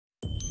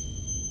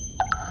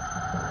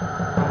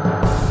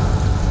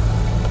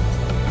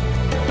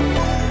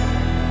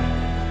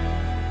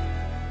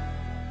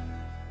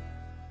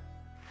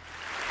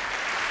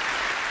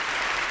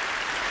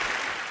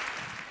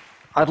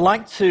I'd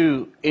like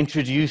to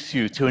introduce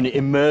you to an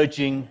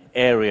emerging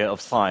area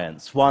of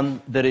science,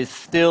 one that is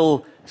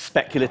still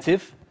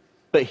speculative,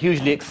 but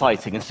hugely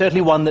exciting, and certainly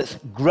one that's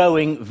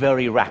growing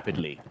very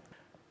rapidly.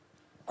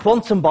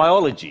 Quantum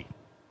biology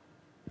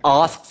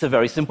asks a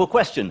very simple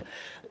question.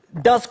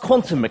 Does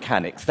quantum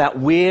mechanics, that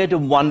weird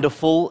and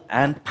wonderful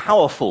and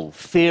powerful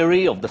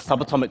theory of the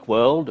subatomic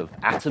world, of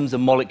atoms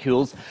and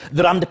molecules,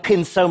 that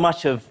underpins so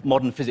much of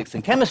modern physics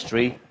and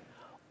chemistry,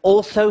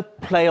 also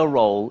play a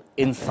role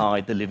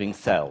inside the living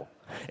cell?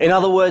 In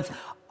other words,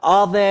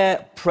 are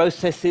there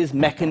processes,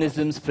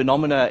 mechanisms,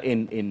 phenomena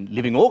in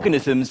living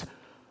organisms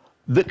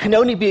that can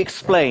only be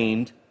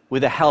explained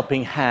with a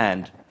helping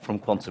hand from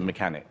quantum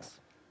mechanics?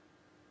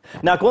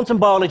 Now, quantum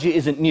biology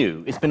isn't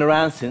new. It's been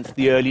around since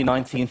the early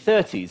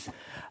 1930s.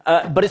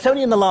 But it's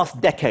only in the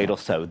last decade or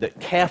so that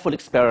careful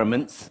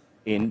experiments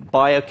in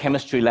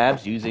biochemistry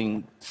labs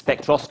using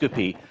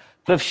spectroscopy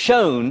have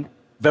shown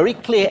very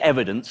clear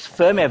evidence,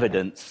 firm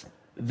evidence,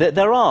 that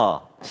there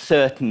are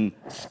certain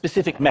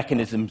specific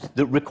mechanisms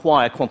that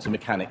require quantum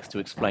mechanics to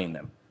explain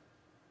them.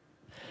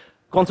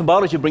 Quantum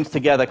biology brings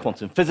together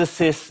quantum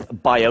physicists,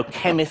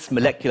 biochemists,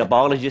 molecular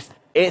biologists.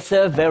 It's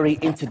a very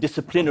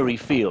interdisciplinary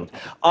field.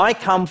 I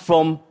come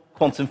from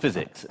quantum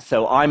physics,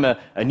 so I'm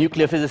a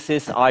nuclear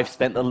physicist. I've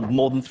spent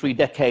more than 3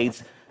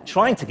 decades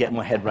trying to get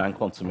my head around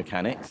quantum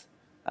mechanics.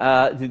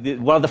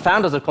 One of the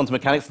founders of quantum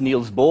mechanics,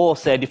 Niels Bohr,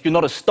 said, if you're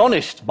not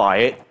astonished by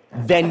it,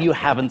 then you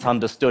haven't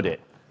understood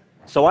it.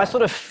 So I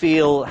sort of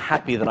feel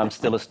happy that I'm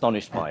still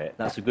astonished by it.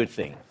 That's a good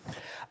thing.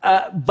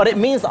 But it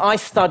means I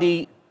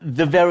study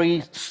the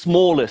very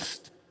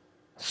smallest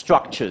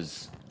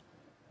structures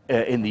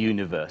in the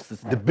universe,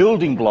 the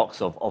building blocks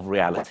of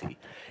reality.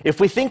 If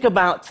we think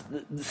about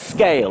the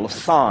scale,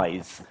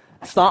 size,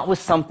 start with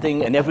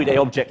something, an everyday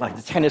object like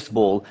the tennis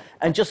ball,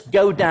 and just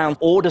go down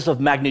orders of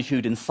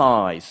magnitude in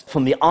size,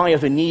 from the eye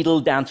of a needle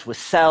down to a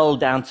cell,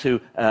 down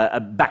to a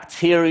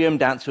bacterium,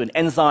 down to an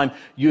enzyme,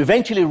 you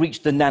eventually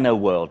reach the nano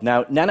world.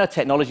 Now,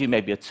 nanotechnology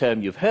may be a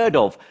term you've heard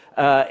of.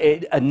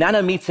 A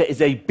nanometer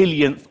is a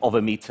billionth of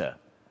a meter.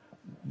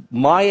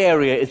 My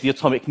area is the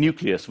atomic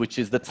nucleus, which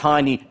is the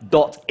tiny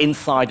dot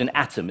inside an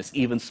atom. It's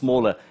even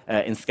smaller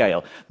in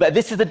scale. But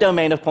this is the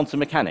domain of quantum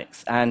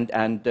mechanics,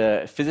 and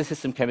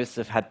physicists and chemists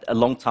have had a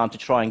long time to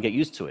try and get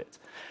used to it.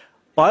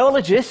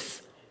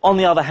 Biologists, on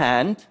the other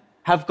hand,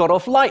 have got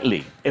off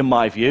lightly, in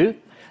my view.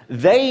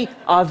 They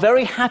are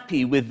very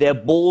happy with their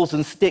balls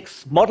and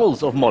sticks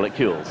models of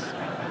molecules.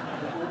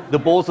 The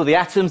balls are the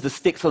atoms, the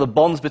sticks are the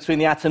bonds between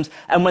the atoms,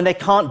 and when they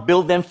can't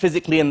build them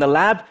physically in the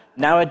lab,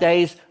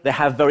 nowadays they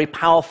have very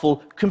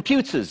powerful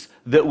computers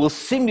that will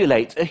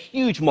simulate a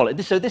huge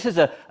molecule. So this is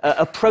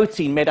a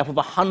protein made up of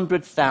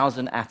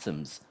 100,000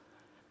 atoms.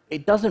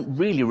 It doesn't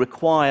really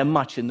require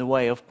much in the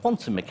way of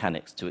quantum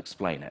mechanics to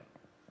explain it.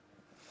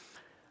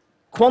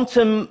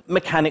 Quantum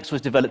mechanics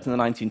was developed in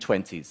the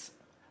 1920s.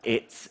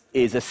 It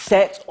is a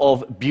set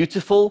of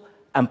beautiful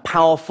and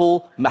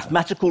powerful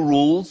mathematical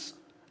rules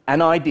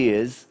and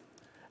ideas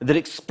that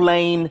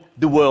explain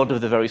the world of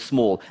the very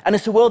small. And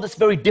it's a world that's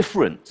very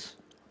different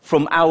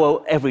from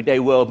our everyday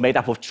world made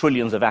up of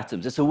trillions of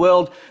atoms. It's a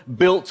world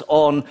built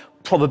on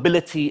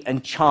probability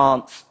and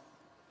chance.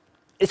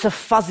 It's a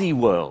fuzzy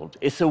world.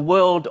 It's a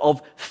world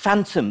of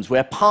phantoms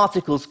where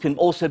particles can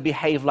also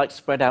behave like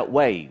spread out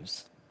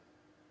waves.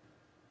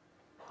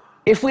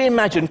 If we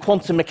imagine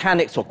quantum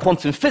mechanics or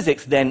quantum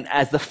physics then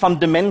as the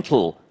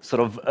fundamental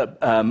sort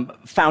of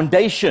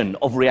foundation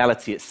of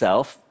reality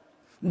itself,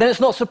 then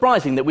it's not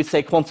surprising that we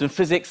say quantum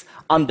physics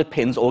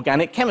underpins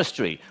organic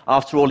chemistry.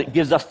 After all, it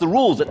gives us the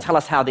rules that tell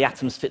us how the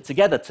atoms fit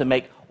together to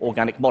make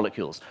organic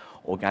molecules.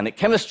 Organic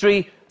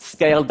chemistry,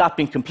 scaled up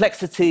in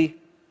complexity,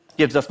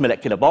 gives us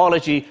molecular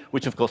biology,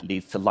 which of course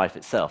leads to life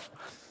itself.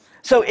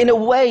 So in a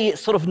way,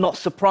 it's sort of not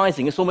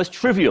surprising. It's almost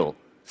trivial.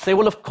 Say,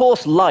 well, of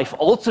course, life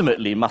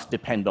ultimately must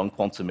depend on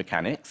quantum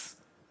mechanics,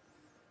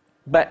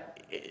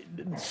 but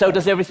so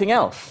does everything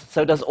else.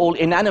 So does all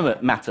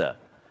inanimate matter,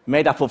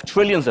 made up of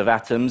trillions of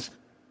atoms.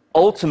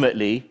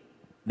 Ultimately,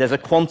 there's a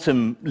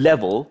quantum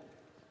level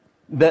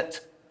that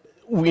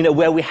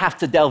where we have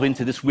to delve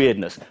into this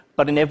weirdness.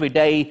 But in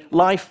everyday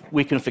life,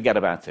 we can forget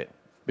about it.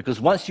 Because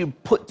once you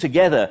put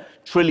together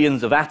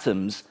trillions of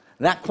atoms,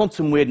 that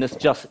quantum weirdness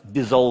just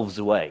dissolves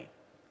away.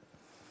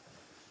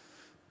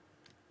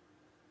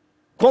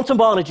 Quantum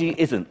biology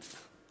isn't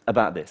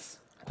about this.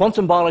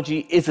 Quantum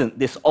biology isn't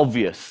this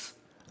obvious,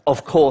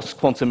 of course,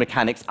 quantum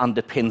mechanics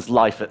underpins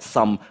life at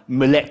some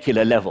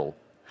molecular level.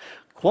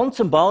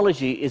 Quantum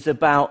biology is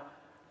about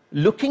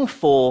looking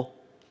for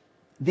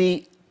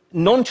the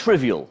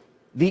non-trivial,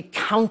 the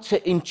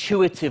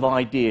counterintuitive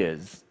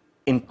ideas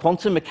in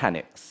quantum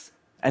mechanics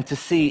and to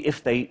see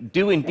if they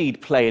do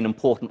indeed play an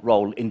important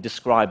role in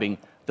describing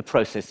the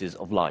processes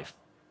of life.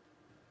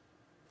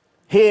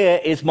 Here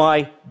is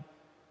my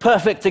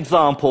perfect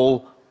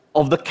example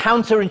of the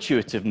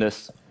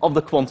counterintuitiveness of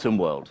the quantum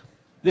world.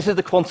 This is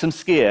the quantum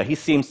skier. He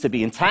seems to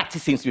be intact, he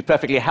seems to be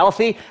perfectly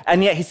healthy,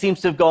 and yet he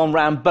seems to have gone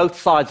around both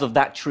sides of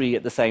that tree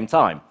at the same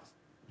time.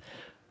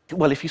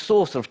 Well, if you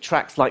saw sort of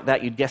tracks like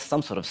that, you'd guess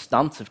some sort of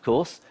stunt, of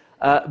course.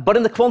 But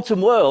in the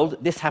quantum world,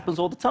 this happens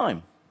all the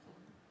time.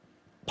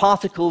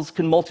 Particles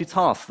can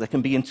multitask. They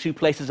can be in two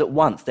places at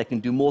once. They can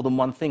do more than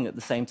one thing at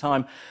the same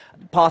time.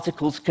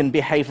 Particles can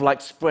behave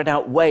like spread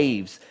out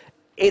waves.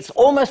 It's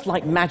almost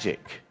like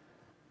magic.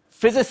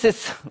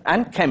 Physicists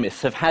and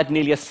chemists have had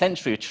nearly a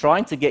century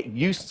trying to get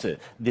used to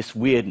this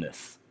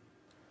weirdness.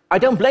 I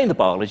don't blame the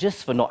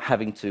biologists for not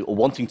having to or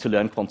wanting to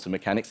learn quantum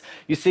mechanics.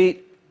 You see,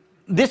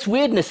 this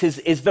weirdness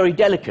is very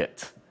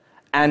delicate,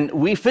 and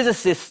we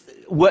physicists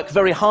work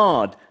very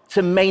hard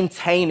to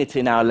maintain it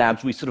in our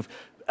labs. We sort of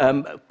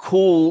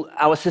cool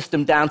our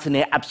system down to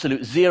near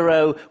absolute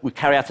zero. We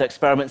carry out our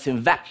experiments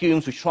in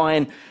vacuums. We try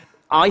and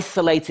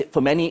isolate it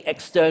from any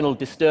external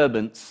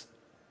disturbance.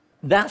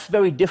 That's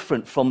very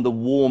different from the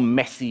warm,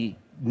 messy,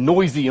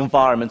 noisy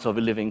environment of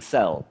a living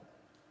cell.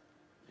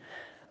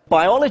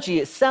 Biology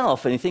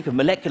itself, and you think of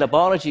molecular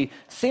biology,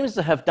 seems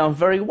to have done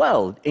very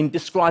well in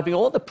describing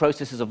all the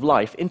processes of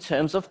life in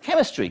terms of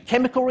chemistry,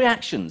 chemical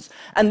reactions.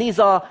 And these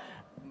are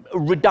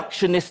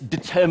reductionist,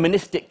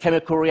 deterministic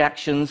chemical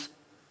reactions,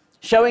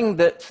 showing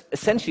that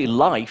essentially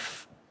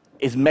life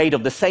is made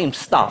of the same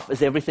stuff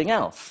as everything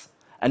else.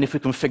 And if we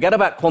can forget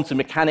about quantum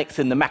mechanics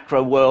in the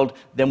macro world,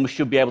 then we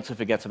should be able to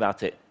forget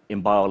about it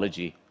in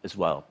biology as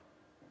well.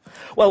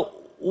 Well,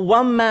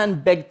 one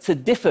man begged to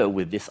differ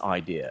with this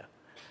idea.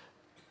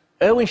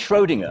 Erwin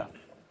Schrödinger,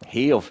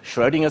 he of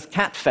Schrödinger's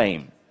cat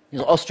fame. He's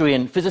an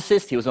Austrian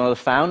physicist. He was one of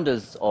the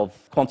founders of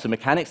quantum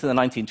mechanics in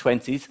the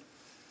 1920s.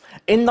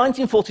 In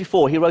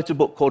 1944, he wrote a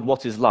book called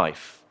What is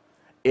Life?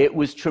 It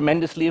was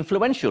tremendously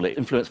influential. It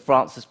influenced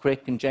Francis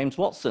Crick and James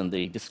Watson,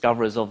 the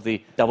discoverers of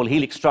the double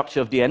helix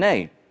structure of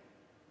DNA.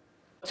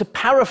 To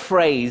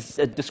paraphrase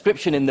a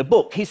description in the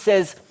book, he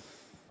says,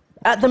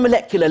 at the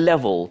molecular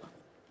level,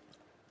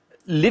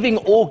 living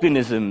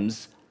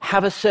organisms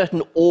have a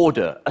certain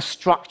order, a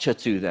structure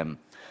to them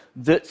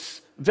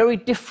that's very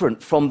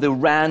different from the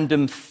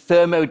random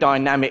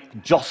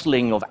thermodynamic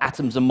jostling of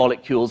atoms and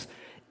molecules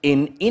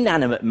in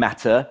inanimate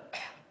matter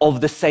of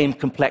the same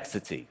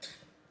complexity.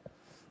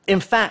 In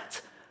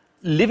fact,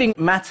 living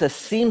matter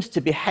seems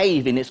to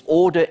behave in its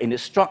order, in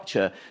its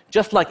structure,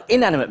 just like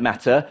inanimate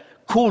matter,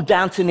 cooled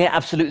down to near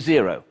absolute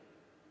zero,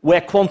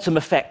 where quantum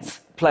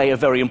effects play a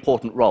very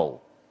important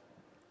role.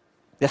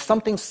 There's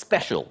something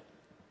special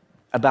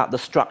about the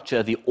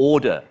structure, the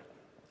order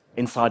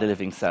inside a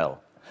living cell.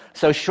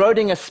 So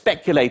Schrödinger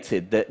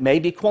speculated that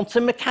maybe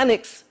quantum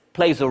mechanics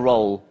plays a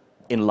role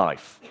in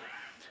life.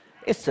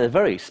 It's a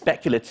very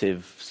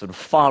speculative, sort of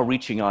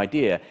far-reaching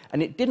idea,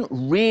 and it didn't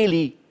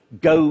really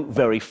go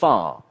very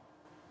far.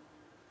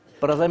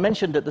 But as I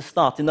mentioned at the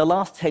start, in the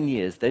last 10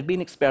 years, there have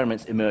been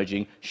experiments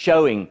emerging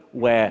showing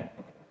where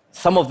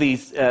some of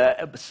these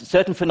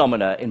certain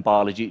phenomena in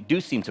biology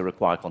do seem to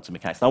require quantum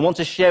mechanics. And I want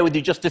to share with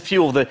you just a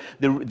few of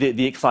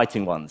the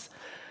exciting ones.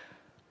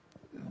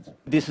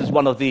 This is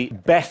one of the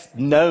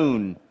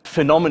best-known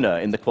phenomena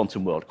in the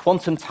quantum world,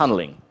 quantum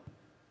tunneling.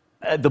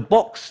 The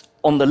box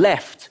on the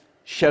left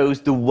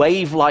shows the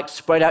wave-like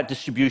spread-out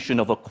distribution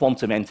of a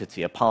quantum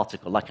entity, a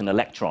particle, like an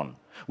electron,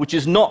 which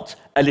is not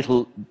a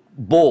little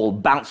ball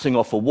bouncing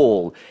off a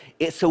wall.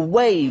 It's a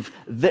wave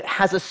that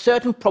has a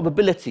certain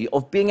probability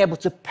of being able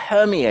to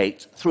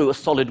permeate through a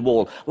solid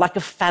wall, like a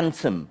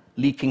phantom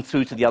leaking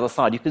through to the other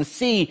side. You can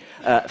see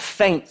a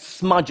faint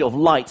smudge of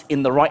light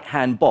in the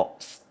right-hand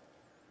box.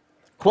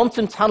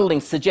 Quantum tunneling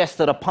suggests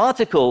that a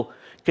particle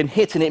can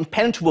hit an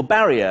impenetrable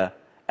barrier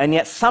and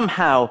yet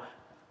somehow,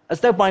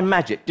 as though by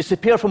magic,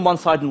 disappear from one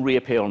side and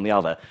reappear on the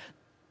other.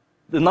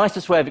 The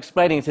nicest way of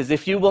explaining it is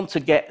if you want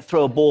to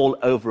throw a ball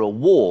over a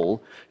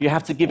wall, you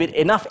have to give it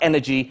enough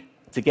energy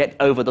to get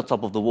over the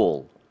top of the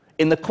wall.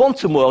 In the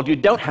quantum world, you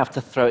don't have to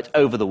throw it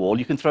over the wall.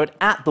 You can throw it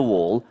at the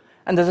wall,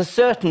 and there's a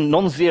certain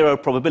non-zero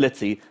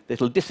probability that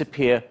it'll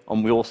disappear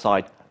on your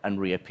side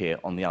and reappear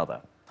on the other.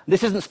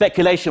 This isn't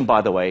speculation,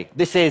 by the way.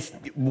 This is,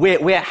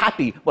 we're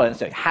happy. Well,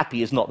 sorry,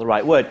 happy is not the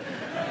right word.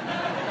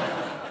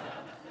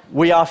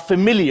 We are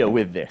familiar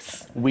with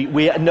this. We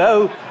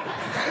know...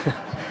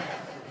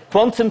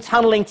 Quantum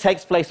tunneling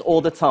takes place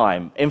all the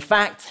time. In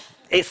fact,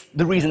 it's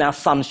the reason our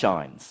sun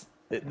shines.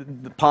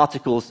 The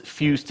particles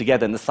fuse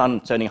together in the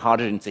sun, turning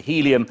hydrogen into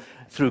helium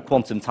through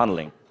quantum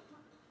tunneling.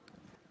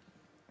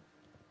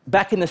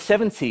 Back in the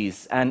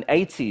 70s and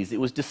 80s, it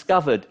was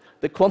discovered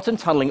that quantum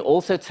tunneling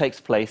also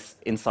takes place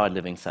inside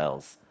living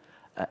cells.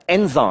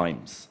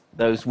 Enzymes,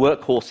 those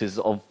workhorses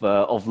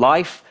of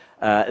life,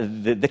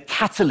 the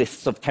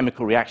catalysts of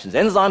chemical reactions.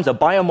 Enzymes are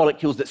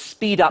biomolecules that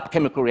speed up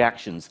chemical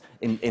reactions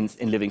in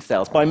living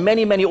cells by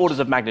many, many orders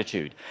of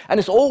magnitude. And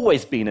it's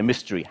always been a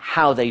mystery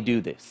how they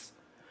do this.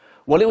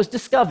 Well, it was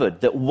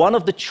discovered that one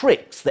of the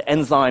tricks that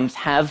enzymes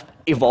have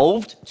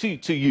evolved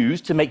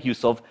to make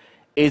use of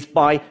is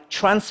by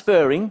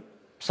transferring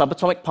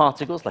subatomic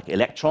particles like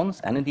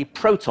electrons and indeed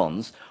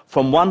protons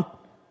from one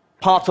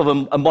part of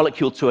a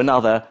molecule to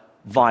another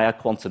via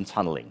quantum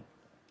tunneling.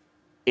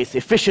 It's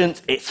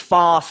efficient, it's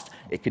fast,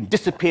 it can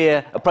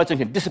disappear, a proton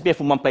can disappear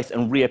from one place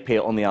and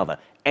reappear on the other.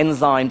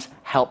 Enzymes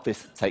help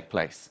this take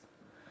place.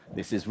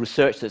 This is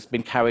research that's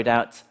been carried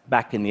out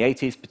back in the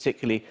 80s,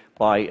 particularly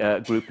by a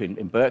group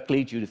in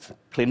Berkeley, Judith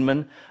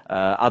Klinman.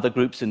 Other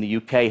groups in the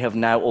UK have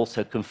now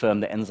also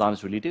confirmed that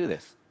enzymes really do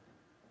this.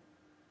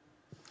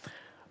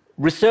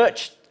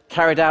 Research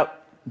carried out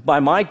by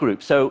my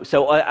group. So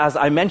as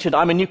I mentioned,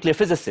 I'm a nuclear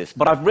physicist,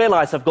 but I've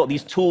realized I've got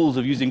these tools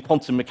of using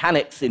quantum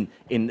mechanics in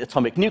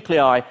atomic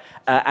nuclei,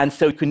 and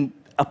so you can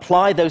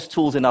apply those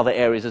tools in other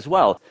areas as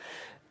well.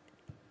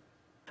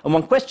 And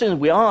one question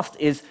we asked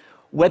is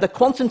whether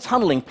quantum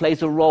tunneling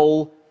plays a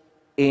role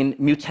in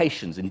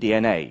mutations in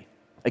DNA.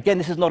 Again,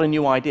 this is not a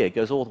new idea. It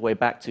goes all the way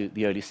back to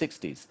the early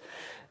 60s.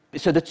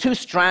 So the two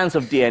strands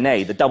of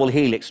DNA, the double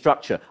helix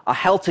structure, are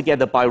held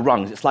together by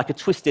rungs. It's like a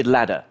twisted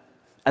ladder.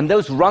 And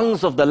those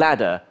rungs of the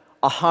ladder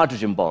are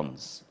hydrogen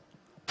bonds,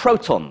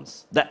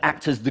 protons that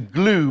act as the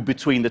glue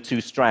between the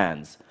two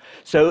strands.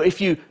 So if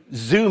you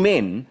zoom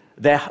in,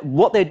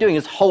 what they're doing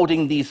is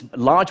holding these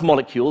large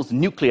molecules,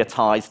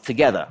 nucleotides,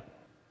 together.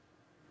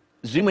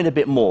 Zoom in a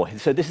bit more.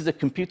 So this is a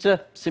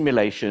computer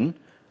simulation.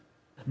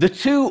 The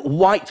two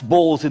white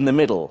balls in the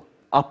middle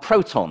are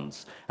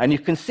protons, and you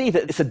can see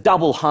that it's a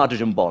double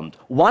hydrogen bond.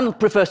 One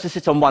prefers to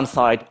sit on one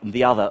side and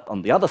the other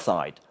on the other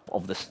side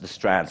of the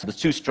strand. So the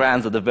two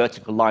strands are the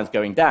vertical lines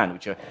going down,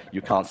 which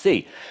you can't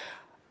see.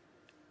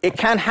 It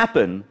can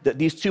happen that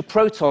these two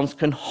protons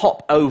can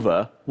hop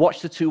over,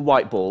 watch the two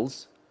white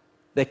balls,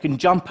 they can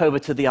jump over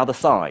to the other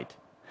side.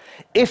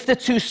 If the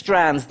two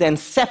strands then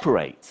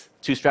separate,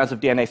 two strands of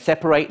DNA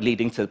separate,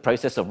 leading to the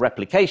process of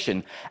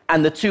replication,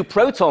 and the two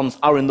protons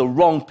are in the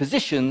wrong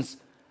positions,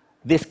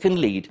 this can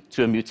lead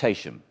to a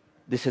mutation.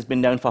 This has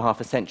been known for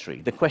half a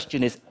century. The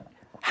question is,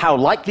 how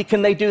likely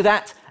can they do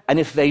that? And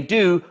if they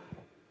do,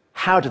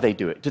 how do they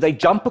do it? Do they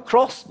jump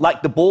across,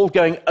 like the ball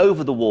going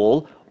over the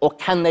wall, or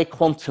can they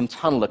quantum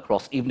tunnel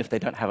across, even if they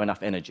don't have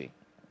enough energy?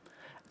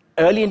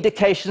 Early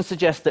indications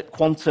suggest that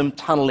quantum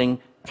tunneling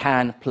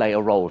can play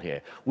a role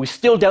here. We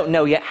still don't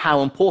know yet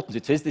how important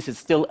it is. This is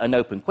still an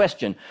open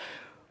question.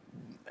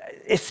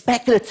 It's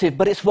speculative,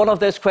 but it's one of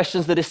those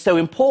questions that is so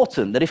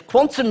important that if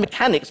quantum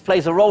mechanics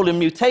plays a role in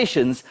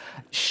mutations,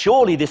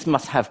 surely this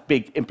must have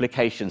big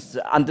implications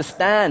to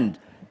understand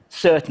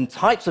certain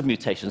types of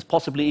mutations,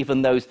 possibly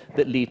even those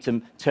that lead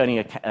to turning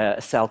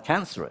a cell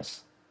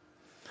cancerous.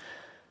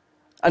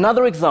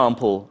 Another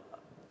example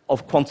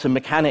of quantum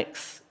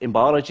mechanics in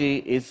biology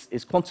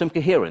is quantum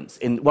coherence.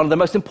 In one of the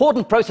most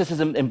important processes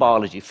in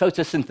biology,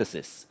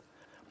 photosynthesis.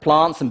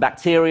 Plants and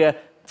bacteria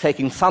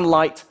taking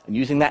sunlight and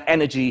using that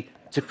energy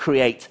to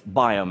create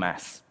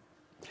biomass.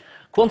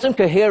 Quantum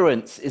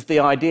coherence is the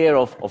idea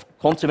of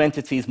quantum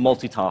entities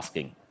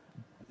multitasking.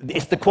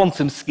 It's the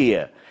quantum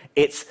skier.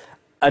 It's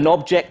an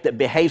object that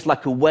behaves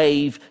like a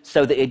wave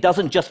so that it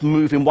doesn't just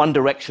move in one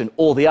direction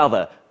or the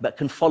other, but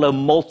can follow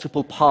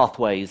multiple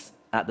pathways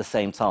at the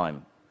same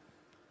time.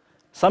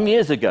 Some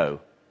years ago,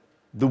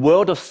 the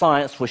world of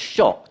science was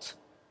shocked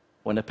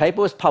when a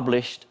paper was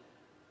published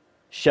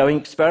showing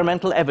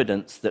experimental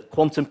evidence that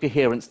quantum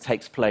coherence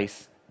takes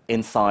place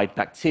inside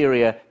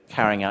bacteria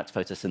carrying out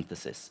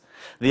photosynthesis.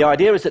 The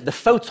idea is that the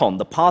photon,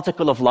 the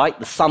particle of light,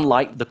 the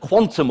sunlight, the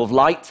quantum of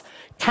light,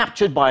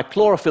 captured by a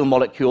chlorophyll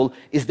molecule,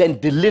 is then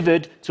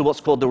delivered to what's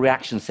called the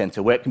reaction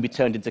center, where it can be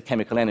turned into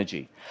chemical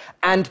energy.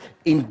 And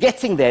in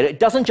getting there, it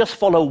doesn't just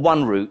follow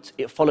one route,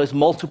 it follows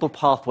multiple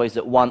pathways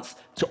at once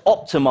to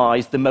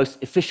optimize the most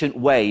efficient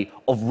way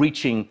of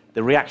reaching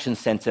the reaction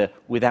center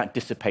without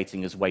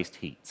dissipating as waste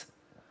heat.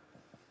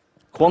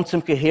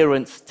 Quantum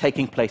coherence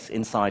taking place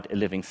inside a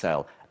living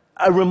cell.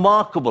 A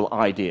remarkable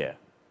idea,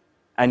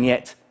 and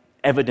yet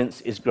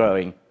evidence is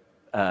growing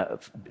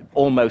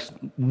almost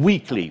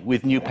weekly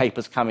with new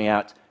papers coming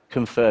out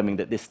confirming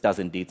that this does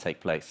indeed take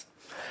place.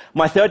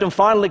 My third and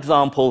final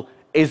example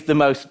is the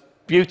most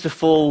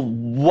beautiful,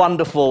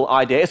 wonderful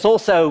idea. It's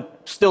also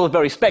still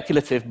very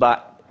speculative,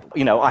 but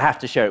I have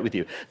to share it with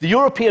you. The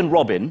European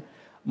robin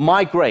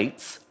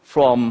migrates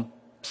from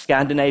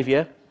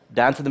Scandinavia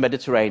down to the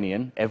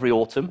Mediterranean every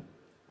autumn.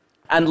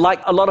 And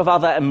like a lot of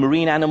other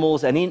marine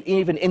animals and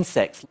even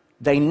insects,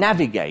 they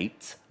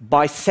navigate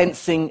by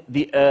sensing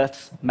the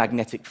Earth's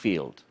magnetic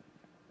field.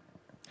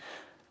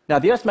 Now,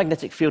 the Earth's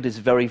magnetic field is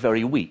very,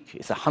 very weak.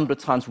 It's 100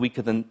 times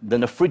weaker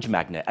than a fridge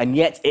magnet, and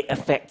yet it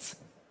affects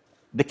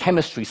the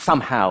chemistry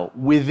somehow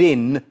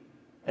within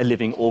a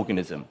living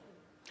organism.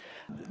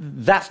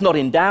 That's not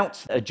in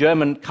doubt. A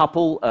German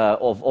couple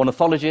of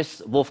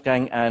ornithologists,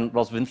 Wolfgang and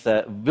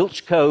Roswitha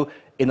Wilczko,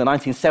 in the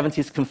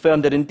 1970s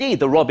confirmed that indeed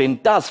the robin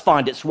does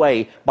find its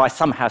way by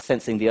somehow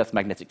sensing the Earth's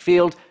magnetic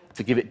field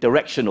to give it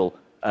directional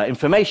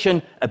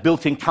information, a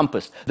built-in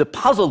compass. The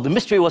puzzle, the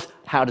mystery was,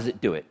 how does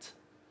it do it?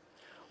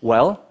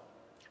 Well,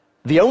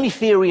 the only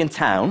theory in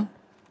town,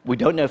 we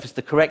don't know if it's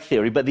the correct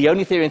theory, but the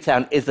only theory in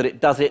town is that it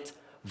does it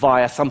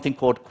via something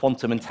called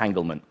quantum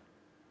entanglement.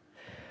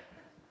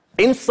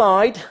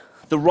 Inside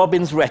the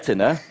robin's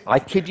retina, I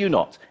kid you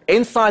not,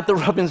 inside the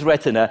robin's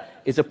retina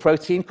is a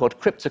protein called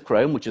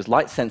cryptochrome, which is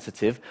light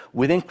sensitive.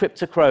 Within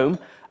cryptochrome,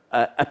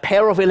 a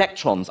pair of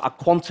electrons are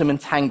quantum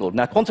entangled.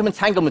 Now, quantum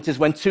entanglement is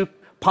when two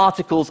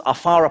particles are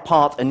far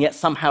apart and yet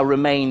somehow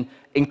remain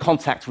in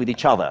contact with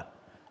each other.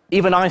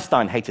 Even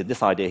Einstein hated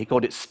this idea. He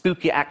called it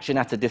spooky action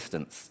at a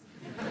distance.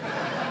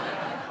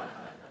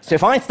 So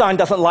if Einstein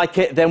doesn't like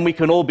it, then we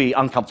can all be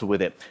uncomfortable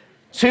with it.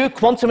 Two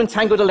quantum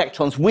entangled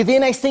electrons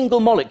within a single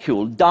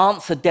molecule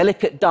dance a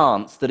delicate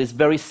dance that is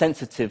very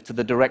sensitive to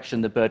the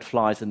direction the bird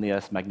flies in the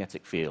Earth's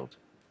magnetic field.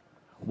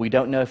 We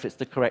don't know if it's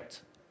the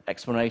correct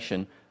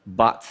explanation,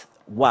 but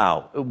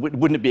wow,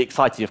 wouldn't it be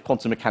exciting if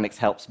quantum mechanics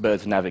helps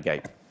birds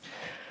navigate?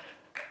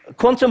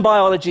 Quantum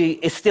biology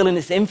is still in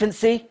its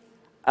infancy.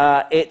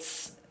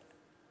 It's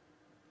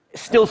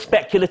still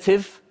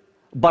speculative,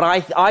 but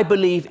I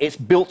believe it's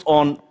built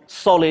on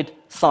solid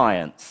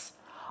science.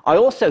 I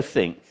also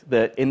think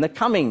that in the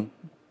coming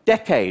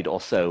decade or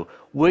so,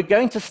 we're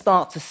going to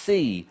start to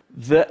see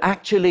that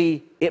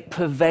actually it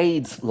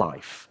pervades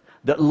life,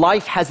 that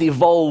life has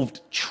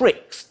evolved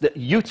tricks that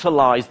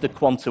utilize the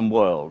quantum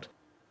world.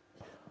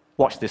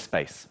 Watch this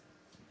space.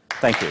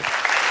 Thank you.